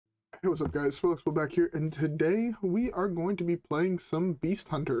Hey, what's up guys, WhirlXbow back here, and today we are going to be playing some Beast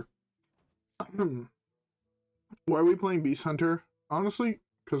Hunter. Why are we playing Beast Hunter? Honestly,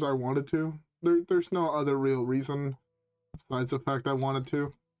 because I wanted to. There's no other real reason besides the fact I wanted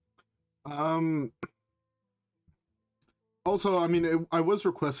to. Also, I mean, I was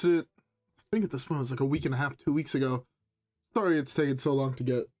requested it, I think at this point it was like a week and a half, 2 weeks ago. Sorry it's taken so long to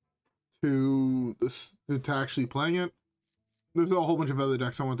get to this, to actually playing it. There's a whole bunch of other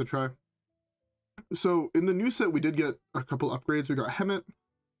decks I want to try. So in the new set, we did get a couple upgrades. We got Hemet,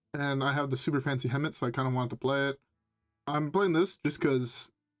 and I have the super fancy Hemet, so I kind of wanted to play it. I'm playing this just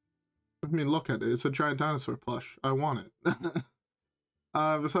because, I mean, look at it. It's a giant dinosaur plush. I want it.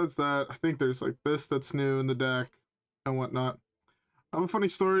 Besides that, I think there's like this that's new in the deck and whatnot. I have a funny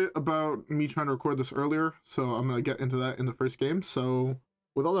story about me trying to record this earlier, so I'm going to get into that in the first game. So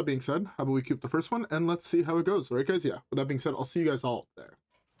with all that being said, how about we keep the first one and let's see how it goes. All right, guys? Yeah, with that being said, I'll see you guys all there.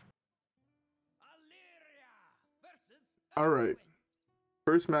 All right,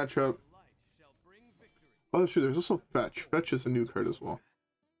 first matchup. Oh shoot, there's also Fetch. Fetch is a new card as well.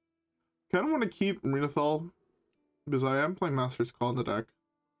 Kind of want to keep Renathal because I am playing Master's Call in the deck,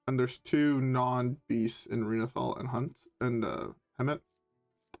 and there's two non-beasts in Renathal and Hunt and Hemet.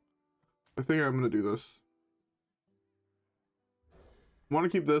 I think I'm gonna do this. Want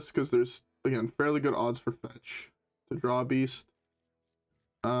to keep this because there's, again, fairly good odds for Fetch to draw a beast.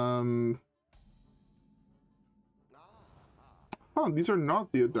 Huh, these are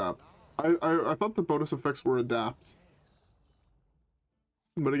not the adapt. I thought the bonus effects were adapts,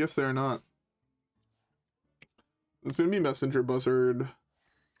 but I guess they're not. It's gonna be Messenger Buzzard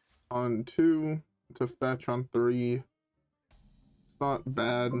on 2 to Fetch on 3. It's not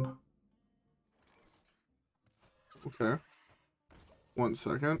bad. Okay. 1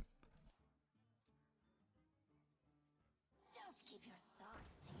 second. Don't keep your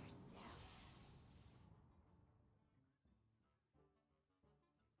thoughts to yourself.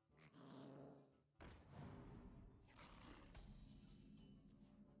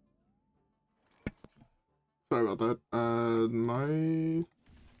 Sorry about that. My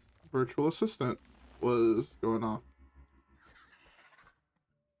virtual assistant was going off.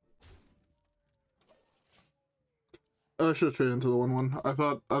 I should have traded into the 1-1.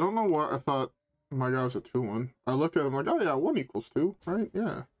 I don't know why I thought my guy was a 2-1. I look at him like, oh yeah, 1 equals 2, right?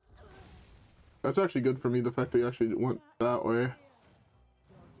 Yeah. That's actually good for me, the fact that he actually went that way.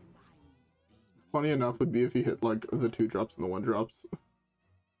 Funny enough would be if he hit like the 2 drops and the 1 drops.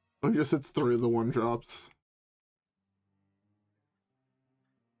 Or just hits 3 of the 1 drops.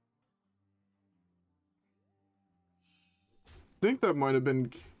 I think that might have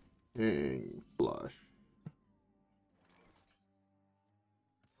been King Plush.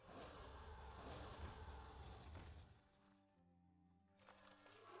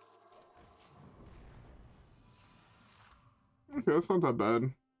 Okay, that's not that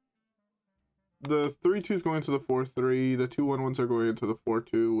bad. The 3-2's going to the 4-3. The 2-1-1s are going into the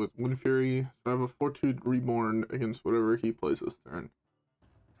 4-2 with Wind Fury. So I have a 4-2 Reborn against whatever he plays this turn.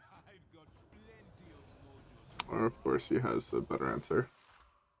 Or of course he has a better answer.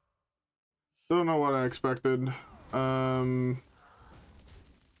 Don't know what I expected.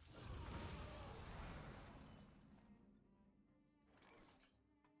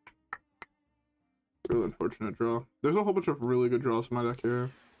 Really unfortunate draw. There's a whole bunch of really good draws in my deck here.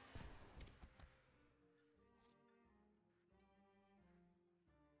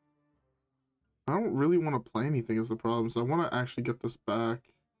 I don't really want to play anything is the problem, so I want to actually get this back.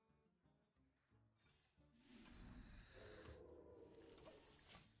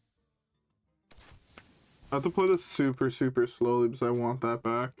 I have to play this super slowly because I want that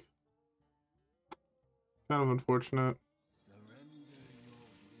back. Kind of unfortunate.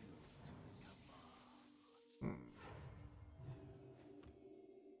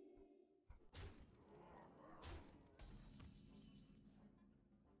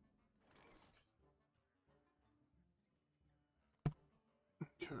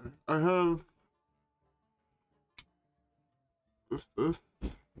 Okay, I have this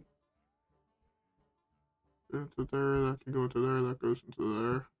into there, that can go into there, that goes into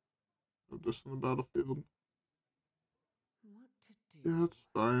there. Put this in the battlefield. What to do? Yeah, that's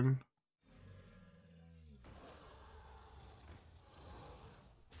fine.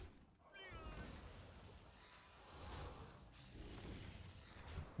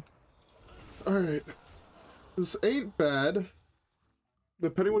 Alright. This ain't bad.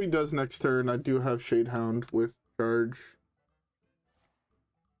 Depending what he does next turn, I do have Shadehound with charge.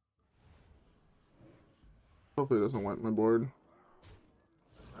 Hopefully it doesn't wipe my board.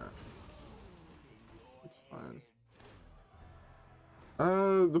 It's fine.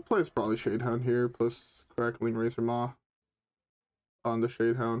 The play is probably Shadehound here, plus Crackling Razormaw on the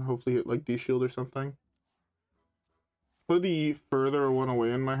Shadehound. Hopefully hit like D-Shield or something. Put the further one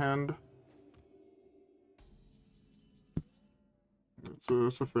away in my hand.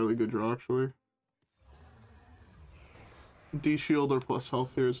 That's a fairly good draw, actually. D-Shield or plus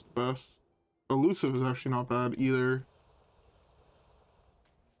health here is the best. Elusive is actually not bad either.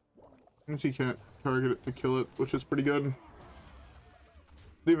 Since you can't target it to kill it, which is pretty good.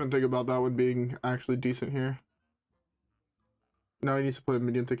 Didn't even think about that one being actually decent here. Now he needs to play a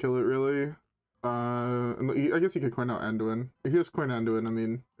minion to kill it, really. I guess he could coin out Anduin. If he has coin Anduin, I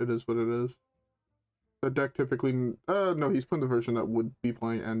mean, it is what it is. The deck typically... no, he's playing the version that would be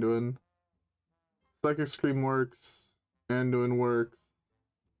playing Anduin. Psychic Scream works. Anduin works.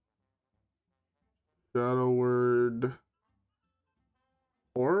 Shadow Word.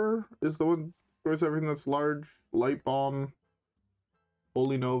 Horror is the one towards everything that's large. Light Bomb.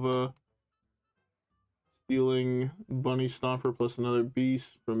 Holy Nova. Stealing Bunny Stomper plus another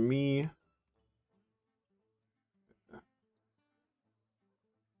beast from me.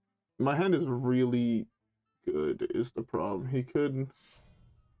 My hand is really good is the problem. He could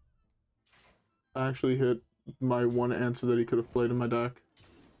actually hit my one answer that he could have played in my deck.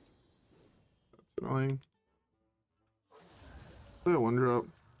 That's annoying. Play a 1-drop.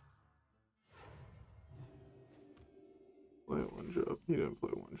 Play a 1-drop. He didn't play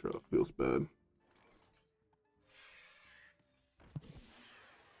a 1-drop. Feels bad.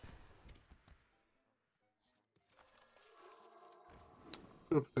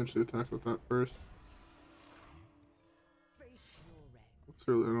 Could potentially attack with that first. That's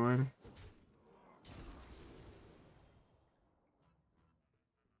really annoying.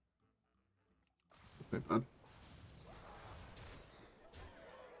 Not bad.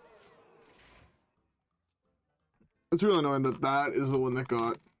 It's really annoying that that is the one that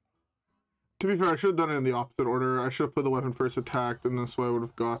got. To be fair, I should have done it in the opposite order. I should have put the weapon first, attacked, and this way I would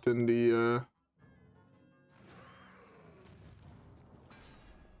have gotten the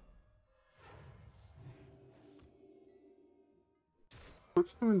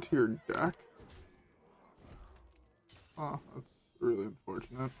Push them into your deck? Oh, that's really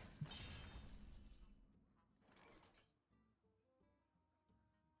unfortunate.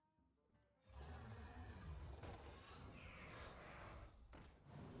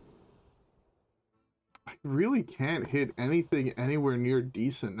 I really can't hit anything anywhere near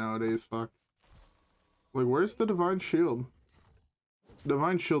decent nowadays, fuck. Like, where's the Divine Shield?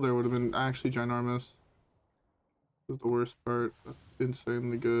 Divine Shield there would have been actually ginormous. This is the worst part. That's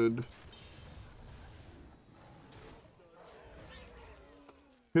insanely good.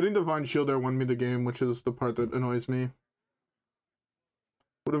 Hitting Divine Shield there won me the game, which is the part that annoys me.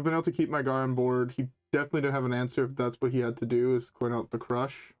 Would have been able to keep my guy on board. He definitely didn't have an answer if that's what he had to do, is coin out the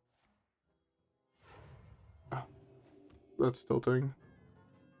Crush. That's tilting.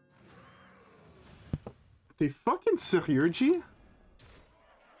 The fucking Serurgy?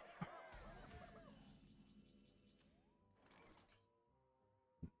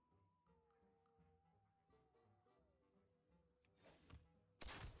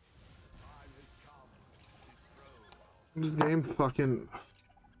 Game fucking...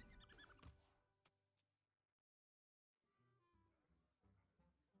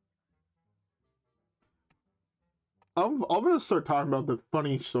 I'm gonna start talking about the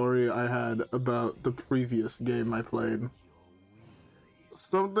funny story I had about the previous game I played.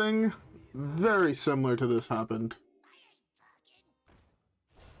 Something very similar to this happened.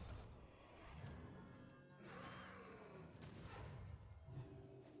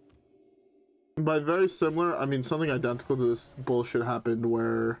 By very similar, I mean something identical to this bullshit happened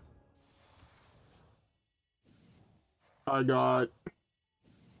where I got...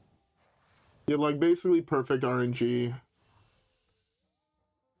 You had, like, basically perfect RNG.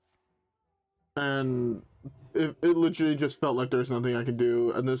 And it literally just felt like there's nothing I could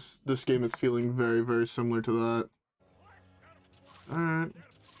do, and this game is feeling very, very similar to that. Alright.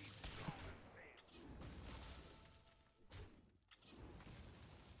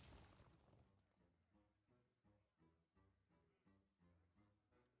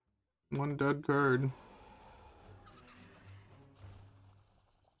 One dead card.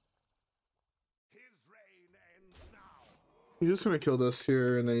 He's just gonna kill this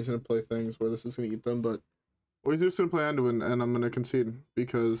here, and then he's gonna play things where this is gonna eat them, but... Or he's just gonna play Anduin, and I'm gonna concede,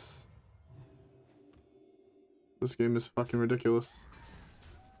 because... This game is fucking ridiculous.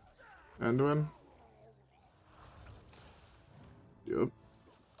 Anduin? Yep.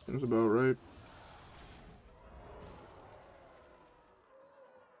 Seems about right.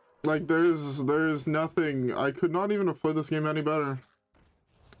 Like, there's nothing... I could not even have played this game any better.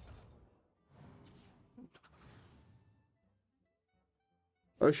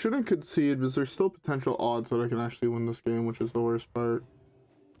 I shouldn't concede because there's still potential odds that I can actually win this game, which is the worst part.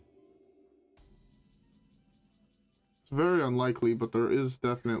 It's very unlikely, but there is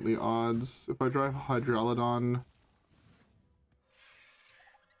definitely odds. If I drive Hydralodon...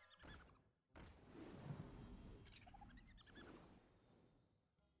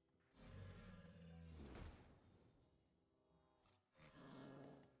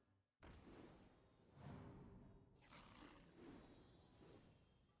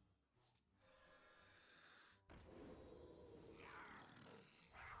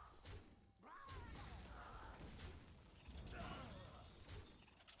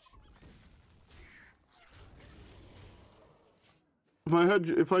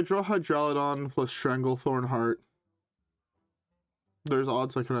 If I draw Hydralodon plus Stranglethorn Heart, there's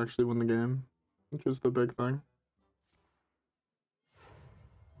odds I can actually win the game, which is the big thing.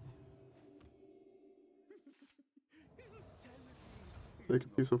 Take a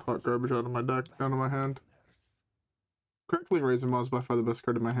piece of hot garbage out of my deck, out of my hand. Crackling Razormaw is by far the best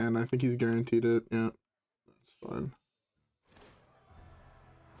card in my hand. I think he's guaranteed it. Yeah, that's fine.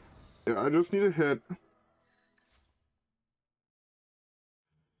 Yeah, I just need a hit.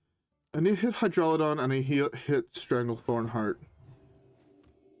 I need to hit Hydralodon and I hit Stranglethorn Heart.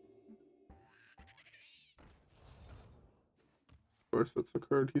 Of course, that's the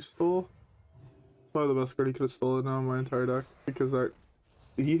card he stole. It's probably the best card he could have stolen now in my entire deck, because that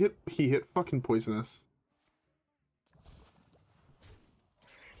he hit fucking Poisonous.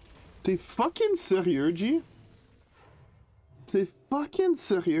 T'es fucking sérieux, G? T'es fucking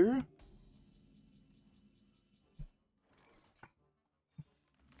sérieux?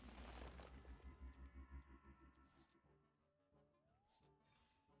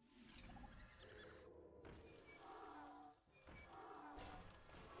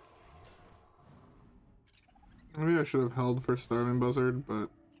 Maybe I should have held for starving Buzzard, but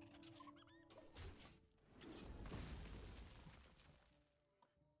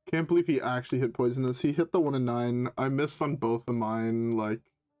can't believe he actually hit Poisonous. He hit the 1 in 9. I missed on both of mine, like...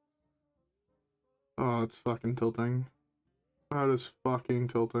 Oh, it's fucking tilting. That is fucking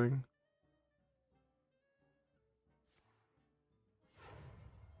tilting.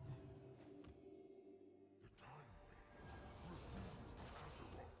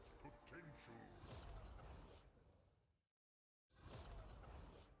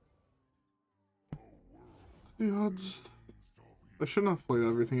 The odds... I shouldn't have played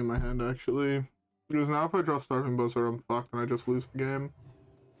everything in my hand, actually. Because now if I draw Starving Buzzard, I'm fucked and I just lose the game.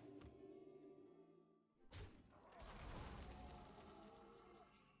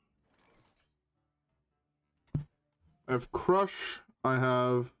 I have Crush, I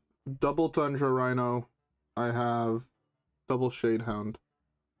have double Tundra Rhino, I have double Shadehound.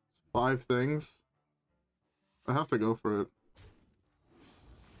 5 things. I have to go for it.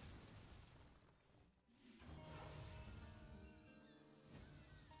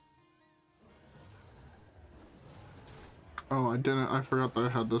 Oh, I didn't. I forgot that I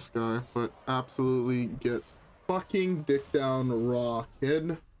had this guy, but absolutely get fucking dick down raw,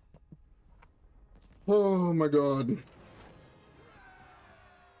 kid. Oh my god.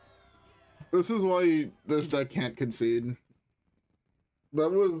 This is why this deck can't concede. That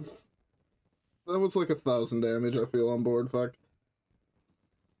was like 1,000 damage, I feel, on board, fuck.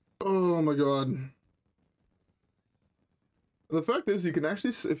 Oh my god. The fact is, you can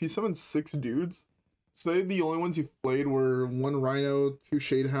actually, if you summon 6 dudes, say the only ones you've played were 1 Rhino, 2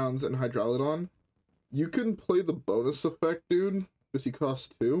 Shadehounds, and Hydralodon, you can play the bonus effect, dude, because he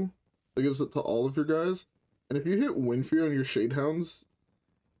costs 2. That gives it to all of your guys. And if you hit Windfear on your Shadehounds,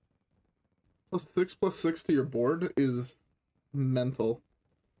 +6/+6 to your board is mental.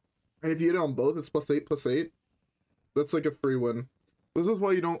 And if you hit it on both, it's +8/+8. That's like a free win. This is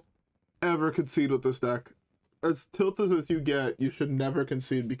why you don't ever concede with this deck. As tilted as you get, you should never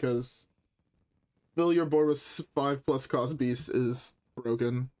concede, because fill your board with 5+ cost beast is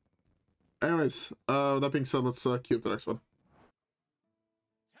broken. Anyways, that being said, let's queue up the next one.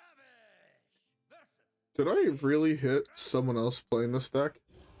 Did I really hit someone else playing this deck?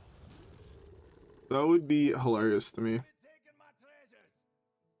 That would be hilarious to me.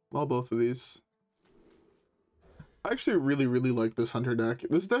 Well, both of these. I actually really like this Hunter deck.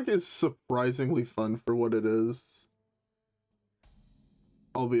 This deck is surprisingly fun for what it is.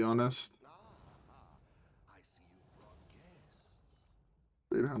 I'll be honest.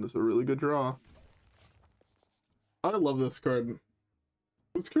 Shadehound is a really good draw. I love this card.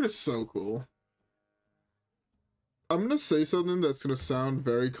 This card is so cool. I'm gonna say something that's gonna sound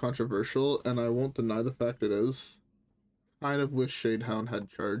very controversial, and I won't deny the fact it is. Kind of wish Shadehound had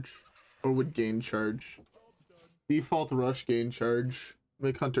charge, or would gain charge. Default rush, gain charge.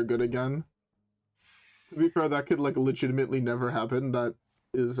 Make Hunter good again. To be fair, that could like legitimately never happen. That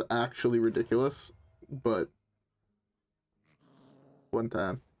is actually ridiculous. But one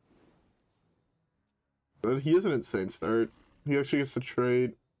time. But he is an insane start. He actually gets to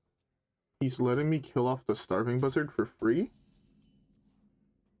trade. He's letting me kill off the Starving Buzzard for free?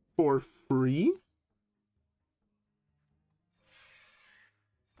 For free?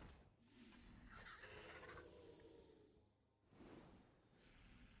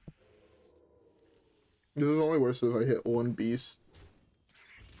 This is only worse if I hit one beast.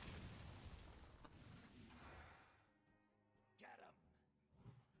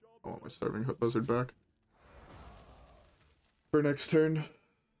 I want my Starving Buzzard back. For next turn.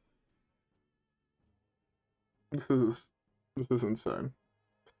 This is insane.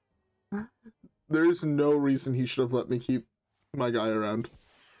 There's no reason he should have let me keep my guy around.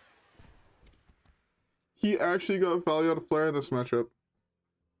 He actually got value out of flare in this matchup.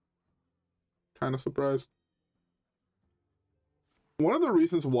 Kind of surprised. One of the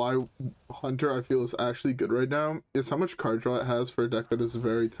reasons why Hunter I feel is actually good right now is how much card draw it has for a deck that is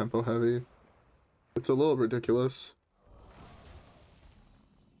very tempo heavy. It's a little ridiculous.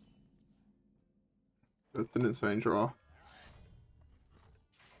 That's an insane draw.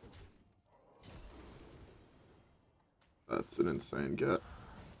 That's an insane get.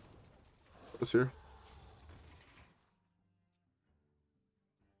 What's here?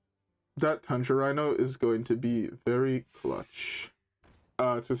 That Tundra Rhino is going to be very clutch.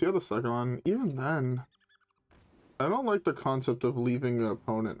 To see how the second one, even then, I don't like the concept of leaving an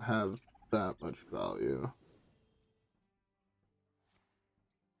opponent have that much value.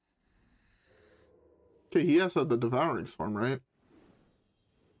 Okay, he has the Devouring Swarm, right?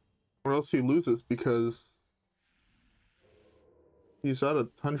 Or else he loses because he's out of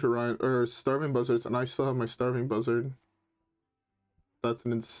Tundra Rhino or Starving Buzzards, and I still have my Starving Buzzard. That's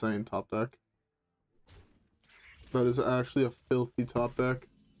an insane top deck. That is actually a filthy top deck.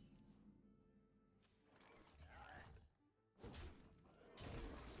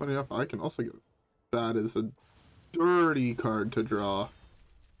 Funny enough, I can also get it. That is a dirty card to draw.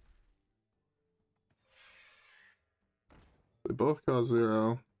 They both cost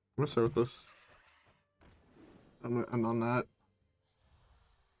 0. I'm gonna start with this. I'm gonna end on that.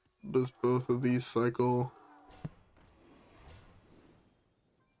 Does both of these cycle?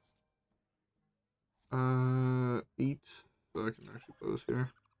 8. So I can actually put this here.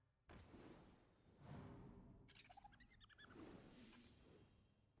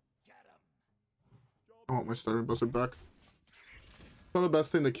 I want my Starving Buzzard back. It's not the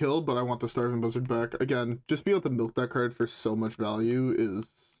best thing to kill, but I want the Starving Buzzard back. Again, just being able to milk that card for so much value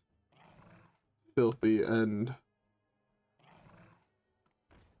is filthy, and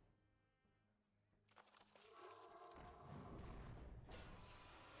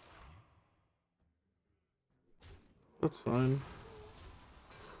that's fine.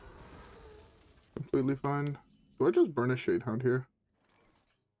 Completely fine. Do I just burn a Shadehound here?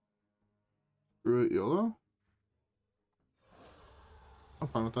 Screw it, YOLO? I'm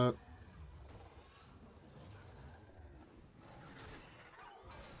fine with that.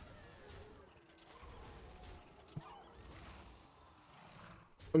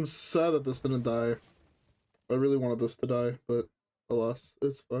 I'm sad that this didn't die. I really wanted this to die, but alas,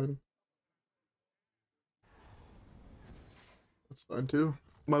 it's fine. That's fine too.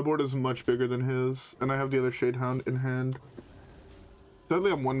 My board is much bigger than his, and I have the other Shadehound in hand.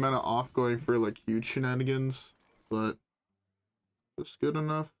 Sadly, I'm 1 mana off going for like huge shenanigans, but it's good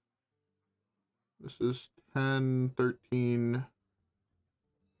enough. This is 10, 13,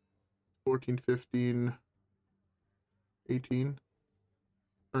 14, 15, 18,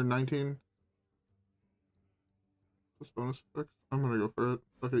 or 19. Plus bonus effects. I'm gonna go for it.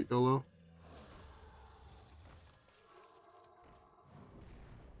 Fuck it, YOLO.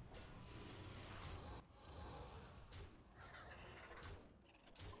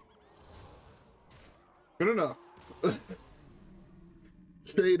 Good enough.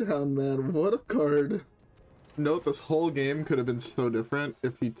 Shadehound, man, what a card. Note, this whole game could have been so different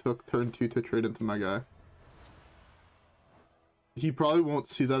if he took turn 2 to trade into my guy. He probably won't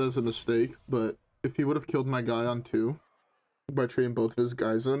see that as a mistake, but if he would have killed my guy on 2 by trading both of his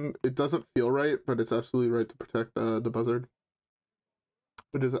guys in, it doesn't feel right, but it's absolutely right to protect the Buzzard.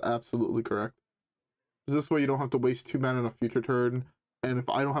 It is absolutely correct. This way you don't have to waste 2 mana on a future turn, and if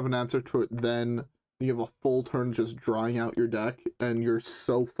I don't have an answer to it, then you have a full turn just drawing out your deck, and you're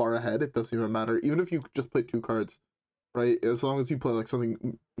so far ahead, it doesn't even matter. Even if you just play 2 cards, right? As long as you play like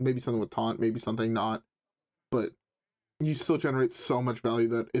something, maybe something with taunt, maybe something not, but you still generate so much value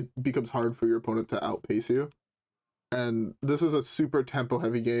that it becomes hard for your opponent to outpace you. And this is a super tempo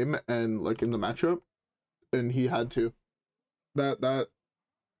heavy game, and like in the matchup, and he had to. That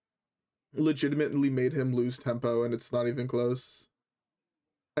legitimately made him lose tempo, and it's not even close.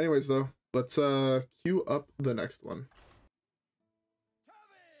 Anyways, though, let's queue up the next one.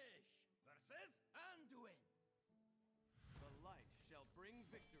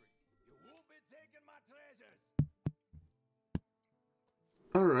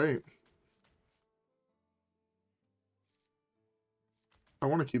 All right. I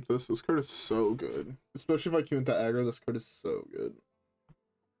want to keep this. This card is so good. Especially if I queue into aggro, this card is so good.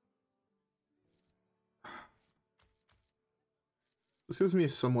 This gives me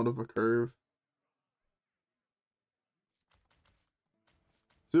somewhat of a curve.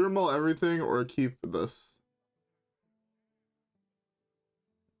 Zero mull everything or keep this.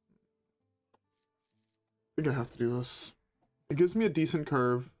 I think I have to do this. It gives me a decent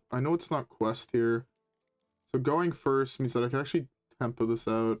curve. I know it's not quest here. So going first means that I can actually tempo this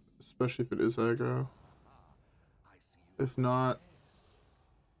out, especially if it is aggro. If not...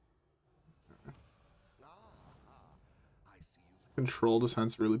 Control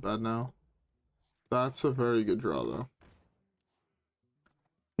descent's really bad now. That's a very good draw, though.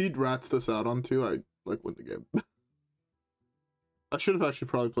 He'd rats this out on two, I like win the game. I should have actually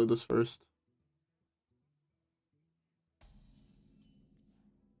probably played this first.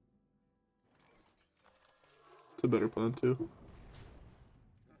 It's a better plan too.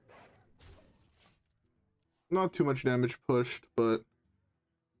 Not too much damage pushed, but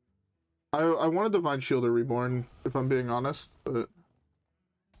I wanted Divine Shield or Reborn, if I'm being honest, but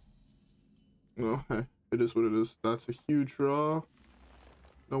no, hey, it is what it is. That's a huge draw.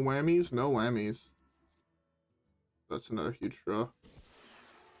 No whammies? No whammies. That's another huge draw.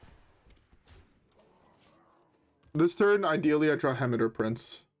 This turn, ideally, I draw Hemet or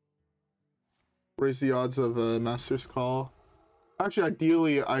Prince. Raise the odds of a Master's Call. Actually,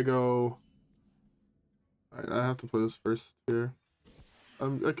 ideally, I go... I have to play this first here.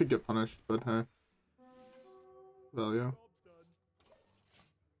 I could get punished, but hey. Value.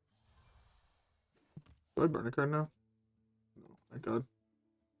 Do I burn a card now? No, thank God.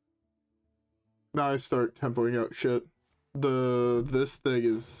 Now I start tempoing out shit. This thing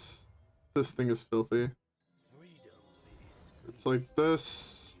is filthy. It's like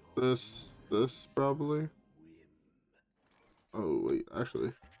this probably. Oh wait,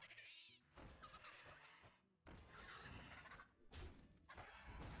 actually.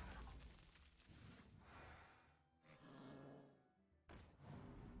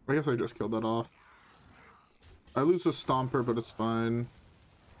 I guess I just killed that off. I lose a Stomper, but it's fine.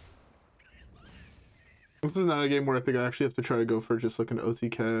 This is not a game where I think I actually have to try to go for just like an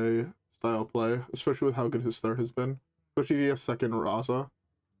OTK style play, especially with how good his start has been. Especially if he has second Raza.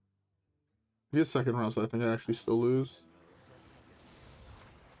 If he has second Raza, I think I actually still lose.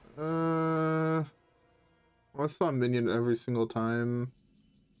 Well, it's not minion every single time.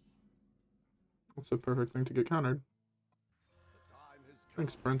 That's a perfect thing to get countered.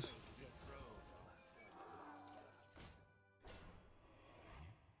 Thanks, Prince.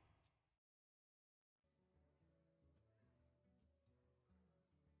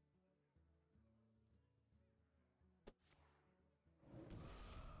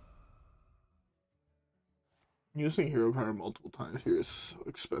 Using hero power multiple times here is so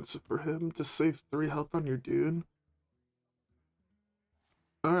expensive for him to save 3 health on your dude.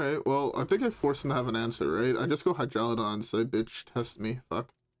 Alright, well, I think I forced him to have an answer, right? I just go Hydralodon and say, bitch, test me, fuck.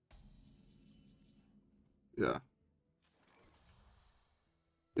 Yeah.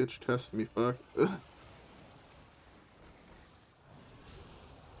 Bitch, test me, fuck.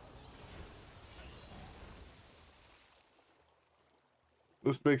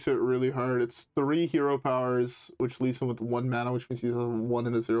 This makes it really hard. It's 3 hero powers, which leaves him with 1 mana, which means he's a 1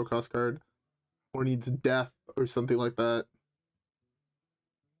 and a 0 cost card. Or needs death or something like that.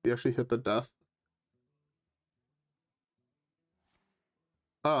 He actually hit the death.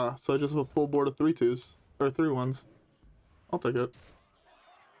 Ah, so I just have a full board of 3/2s. Or 3/1s. I'll take it.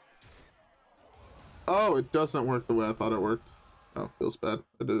 Oh, it doesn't work the way I thought it worked. Oh, feels bad.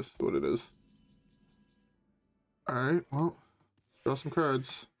 It is what it is. Alright, well, let's draw some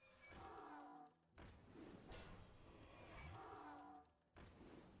cards.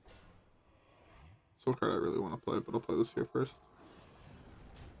 Soul card I really want to play, but I'll play this here first.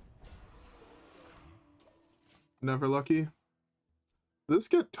 Never lucky. Did this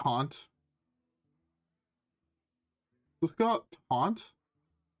get taunt? This got taunt?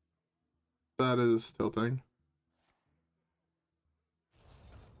 That is tilting.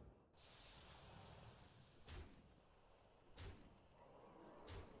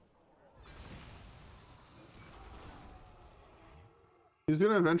 He's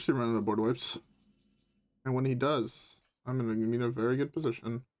gonna eventually run out of board wipes. And when he does, I'm gonna be in a very good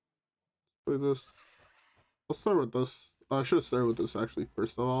position. Play this. I'll start with this. I should have started with this actually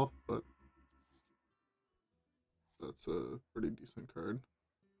first of all, but that's a pretty decent card.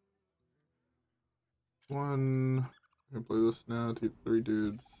 One. I can play this now to get 3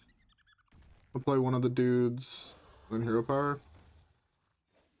 dudes. I'll play one of the dudes, then hero power.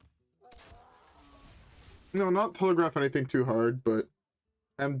 No, not telegraph anything too hard, but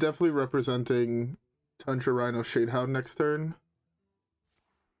I'm definitely representing Tundra Rhino Shadehound next turn.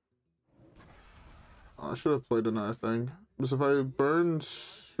 I should have played another thing. Because if I burn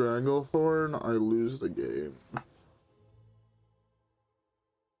Stranglethorn, I lose the game.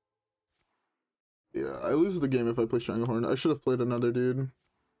 Yeah, I lose the game if I play Stranglethorn. I should have played another dude.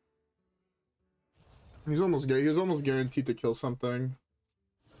 He's almost guaranteed to kill something.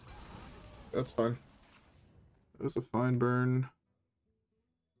 That's fine. That was a fine burn.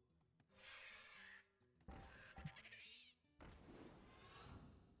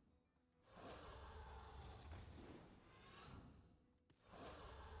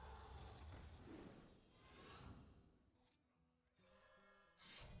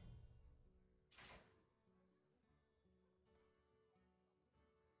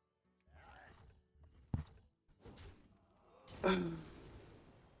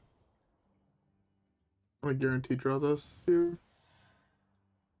 I guarantee draw this here.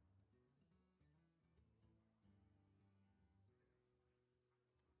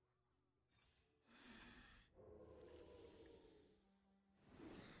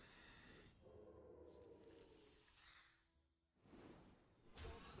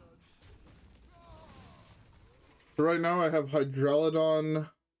 So right now I have Hydralodon,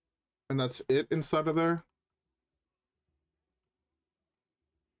 and that's it inside of there.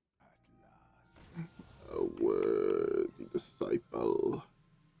 The Disciple.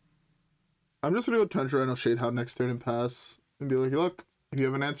 I'm just gonna go Tundra Rhino Shadehound next turn and pass. And be like, look, if you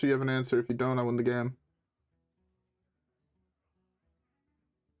have an answer, you have an answer. If you don't, I win the game.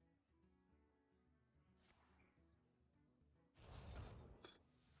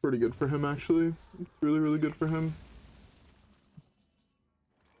 Pretty good for him, actually. It's really, really good for him.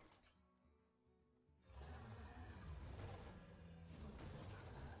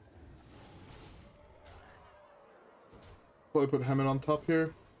 Will I put Hemet on top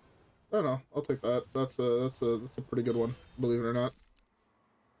here? I don't know. I'll take that. That's a pretty good one, believe it or not.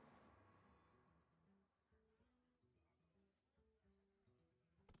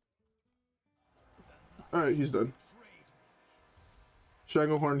 Alright, he's done.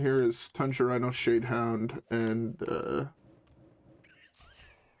 Stranglethorn here is Tundra Rhino Shadehound and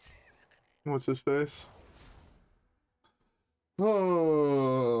what's his face?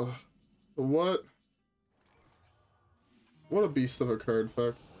 Oh, what a beast of a card,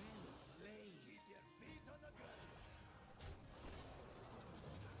 fuck.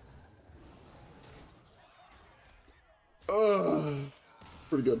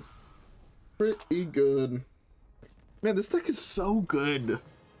 Pretty good. Pretty good. Man, this deck is so good.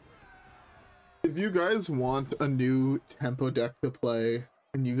 If you guys want a new tempo deck to play,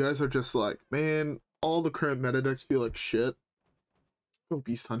 and you guys are just like, man, all the current meta decks feel like shit, go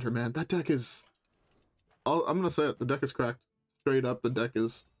Beast Hunter, man. That deck is... I'm gonna say it, the deck is cracked. Straight up, the deck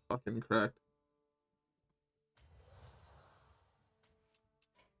is fucking cracked.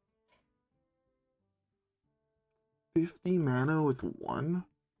 $50 mana with 1?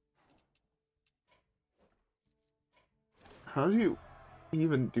 How do you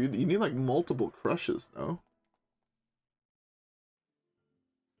even do that? You need like multiple crushes, though.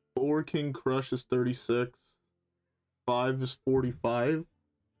 4 King Crush is 36. 5 is 45.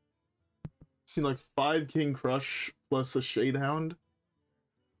 Seen like 5 King Crush plus a Shadehound.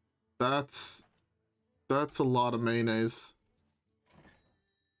 That's a lot of mayonnaise.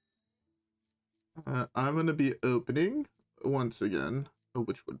 I'm gonna be opening once again a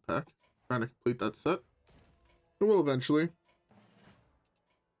Witchwood pack, trying to complete that set. I will eventually.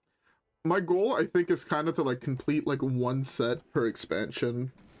 My goal, I think, is kind of to like complete like 1 set per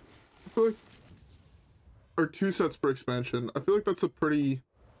expansion. I feel like, or 2 sets per expansion. I feel like that's a pretty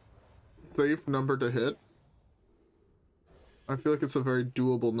safe number to hit. I feel like it's a very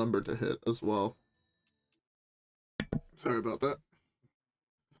doable number to hit as well. Sorry about that.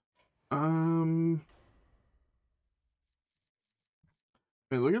 Man,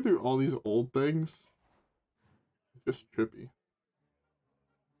 looking through all these old things, it's just trippy.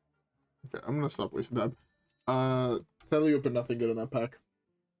 Okay, I'm gonna stop wasting time. Sadly opened nothing good in that pack.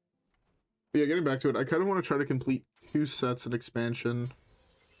 But yeah, getting back to it, I kind of want to try to complete 2 sets in expansion.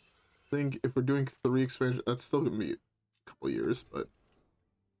 I think if we're doing 3 expansion, that's still gonna be a couple years, but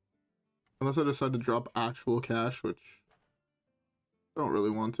Unless I decide to drop actual cash, which I don't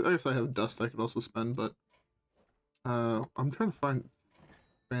really want to. I guess I have dust I could also spend, but I'm trying to find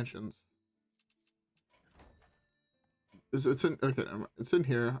expansions. It's in, okay, it's in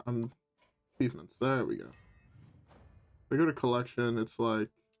here. Achievements. There we go. If I go to collection, it's like,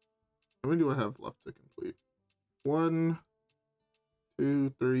 how many do I have left to complete? 1,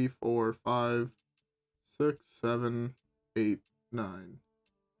 2, 3, 4, 5, 6, 7, 8, 9,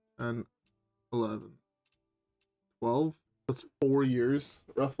 10, 11, 12. That's 4 years,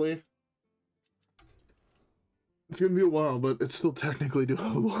 roughly. It's gonna be a while, but it's still technically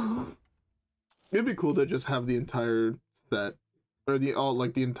doable. It'd be cool to just have the entire set, or the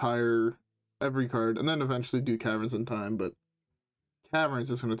entire, every card, and then eventually do Caverns in time, but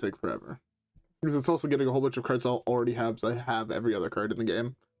Caverns is gonna take forever. Because it's also getting a whole bunch of cards I'll already have, so I have every other card in the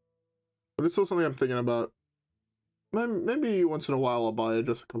game. But it's still something I'm thinking about. Maybe once in a while I'll buy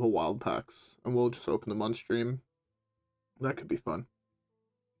just a couple wild packs, and we'll just open them on stream. That could be fun.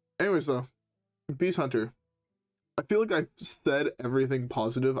 Anyways though, Beast Hunter. I feel like I've said everything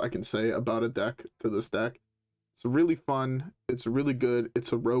positive I can say about a deck to this deck. It's really fun, it's really good,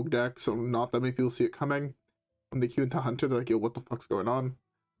 it's a rogue deck, so not that many people see it coming. When they queue into Hunter, they're like, yo, what the fuck's going on?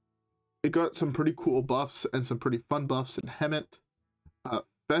 It got some pretty cool buffs and some pretty fun buffs in Hemet.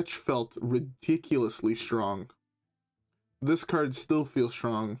 Fetch felt ridiculously strong. This card still feels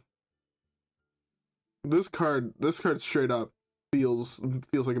strong. This card straight up feels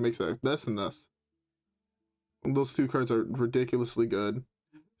like it makes it like this and this. Those two cards are ridiculously good.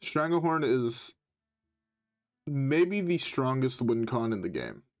 Stranglethorn is maybe the strongest win con in the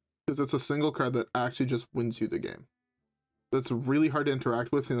game, because it's a single card that actually just wins you the game. That's really hard to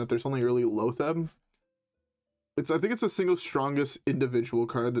interact with, seeing that there's only really Loatheb. I think it's the single strongest individual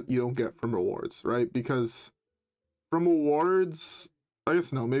card that you don't get from rewards, right? Because from rewards, I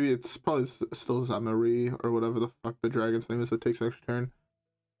guess no, maybe it's probably still Zamari or whatever the fuck the dragon's name is that takes an extra turn.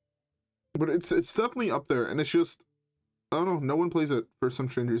 But it's definitely up there, and it's just, I don't know, no one plays it for some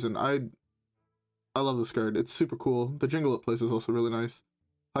strange reason. I love this card. It's super cool. The jingle it plays is also really nice.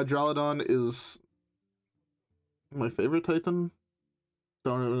 Hydralodon is my favorite Titan.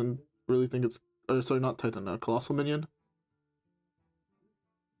 Don't even really think it's, or sorry, not Titan, Colossal Minion.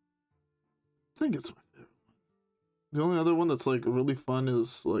 I think it's my favorite one. The only other one that's like really fun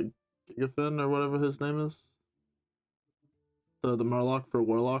is like Gigafin or whatever his name is. The Murloc for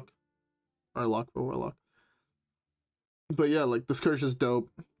Warlock. Murloc for Warlock. But yeah, like this card's just dope.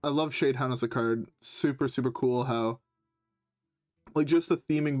 I love Shadehound as a card. Super, super cool how, like, just the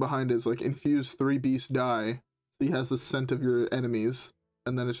theming behind it is like infuse 3 beasts die. So he has the scent of your enemies.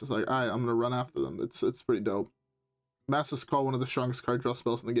 And then it's just like, alright, I'm gonna run after them. It's pretty dope. Master's Call, one of the strongest card draw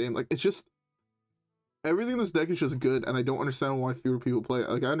spells in the game. Like, it's just, everything in this deck is just good, and I don't understand why fewer people play it.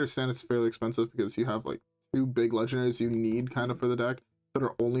 Like, I understand it's fairly expensive because you have like 2 big legendaries you need kind of for the deck that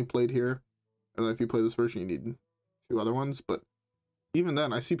are only played here. And then if you play this version, you need 2 other ones. But even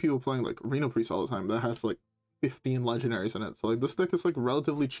then, I see people playing like Reno Priest all the time that has like 15 legendaries in it. So like this deck is like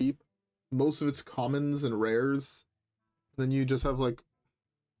relatively cheap. Most of it's commons and rares. And then you just have like,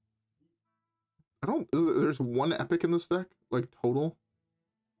 there's 1 epic in this deck, like total.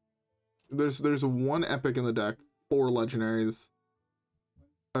 There's 1 epic in the deck, 4 legendaries.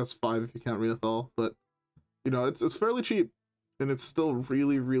 That's 5 if you count Renathal, but you know, it's fairly cheap, and it's still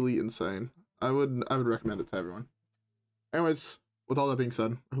really, really insane. I would recommend it to everyone. Anyways, with all that being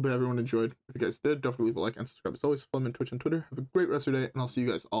said, I hope everyone enjoyed. If you guys did, don't forget to leave a like and subscribe. As always, follow me on Twitch and Twitter. Have a great rest of your day, and I'll see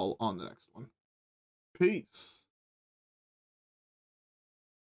you guys all on the next one. Peace.